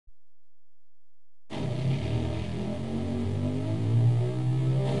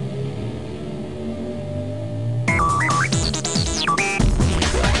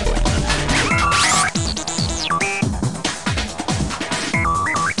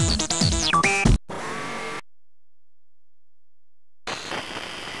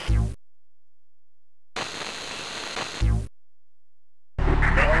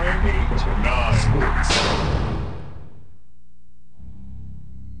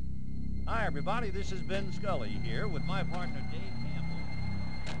Hi, everybody. This is Ben Scully here with my partner, Dave Campbell.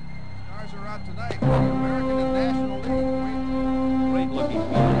 Stars are out tonight for the American and National League. Great looking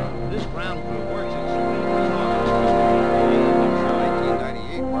people. This ground crew works extremely hard.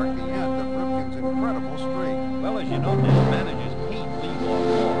 1998 marked the end of Ripken's incredible streak. Well, as you know, this manages Pete leave off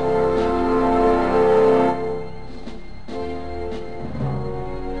ball.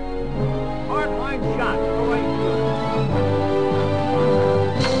 Hard line shot. Right field.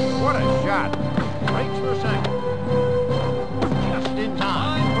 What a shot. Breaks for second. Just in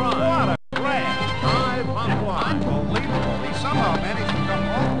time. What a grab. High pump line. Unbelievable. He somehow managed to come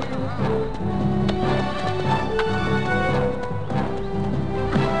all the way around.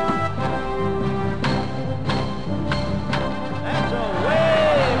 That's a way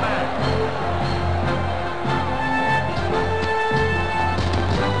back.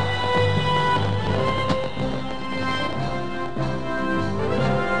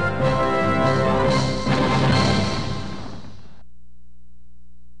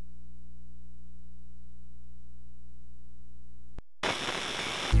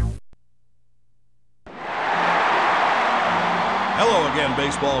 Hello again,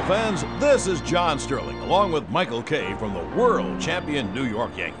 baseball fans. This is John Sterling, along with Michael Kay from the world champion New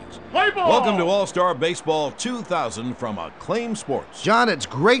York Yankees. Welcome to All-Star Baseball 2000 from Acclaim Sports. John, it's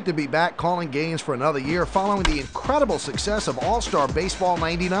great to be back calling games for another year following the incredible success of All-Star Baseball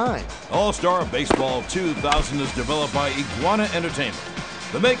 99. All-Star Baseball 2000 is developed by Iguana Entertainment,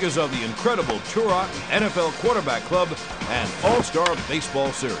 the makers of the incredible Turok NFL Quarterback Club and All-Star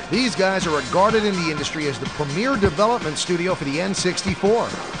Baseball Series. These guys are regarded in the industry as the premier development studio for the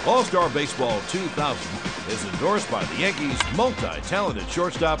N64. All-Star Baseball 2000 is endorsed by the Yankees' multi-talented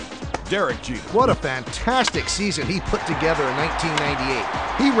shortstop, Derek Jeter. What a fantastic season he put together in 1998.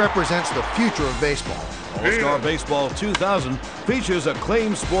 He represents the future of baseball. All-Star Baseball 2000 features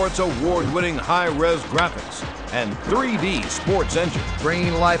Acclaim Sports award-winning high-res graphics and 3D sports engine.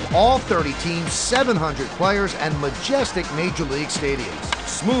 Bringing to life all 30 teams, 700 players, and majestic Major League stadiums.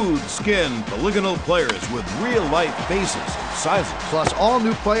 Smooth-skinned polygonal players with real-life faces and sizes. Plus all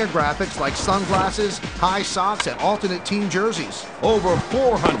new player graphics like sunglasses, high socks, and alternate team jerseys. Over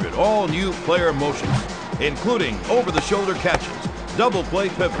 400 all-new player motions, including over-the-shoulder catches, double play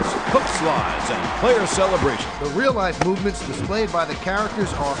pivots, hook slides, and player celebrations. The real-life movements displayed by the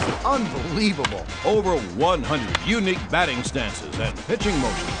characters are unbelievable. Over 100 unique batting stances and pitching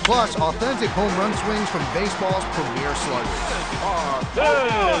motions. Plus, authentic home run swings from baseball's premier sluggers.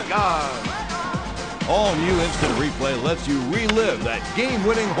 All new instant replay lets you relive that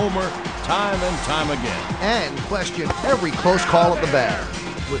game-winning homer time and time again. And question every close call at the bat.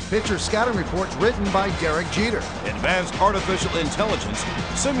 With pitcher scouting reports written by Derek Jeter. Advanced artificial intelligence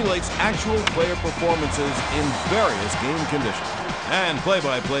simulates actual player performances in various game conditions. And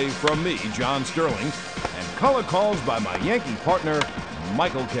play-by-play from me, John Sterling, and color calls by my Yankee partner,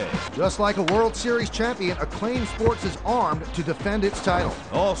 Michael Kay. Just like a World Series champion, Acclaim Sports is armed to defend its title.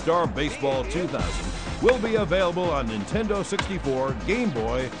 All-Star Baseball 2000 will be available on Nintendo 64, Game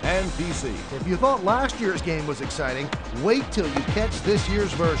Boy, and PC. If you thought last year's game was exciting, wait till you catch this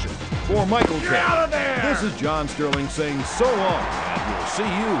year's version. For Michael Kay, this is John Sterling saying so long, and we'll see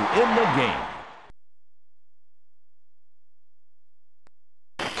you in the game.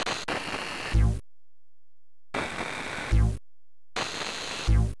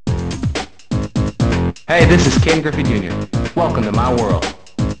 Hey, this is Ken Griffey Jr. Welcome to my world.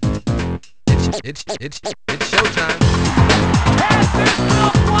 It's showtime. And this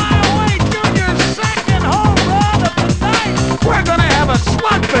will fly away Junior's second home run of the night. We're gonna have a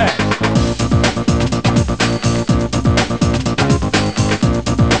slugfest.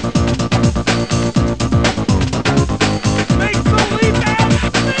 Makes the leap and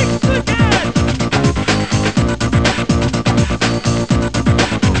makes the catch.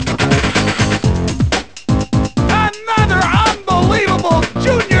 Another unbelievable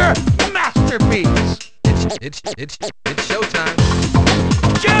Junior masterpiece. It's showtime.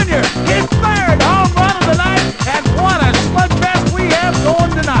 Junior, his third home run of the night, and what a slugfest we have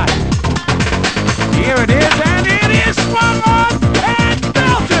going tonight. Here it is, and it is swung on and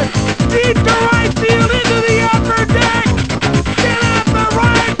belted deep to right field into the upper deck. Get out the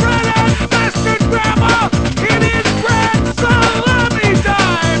right, Brett, and Mustard Grandma. It is Brett Salami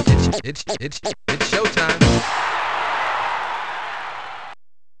time. It's showtime.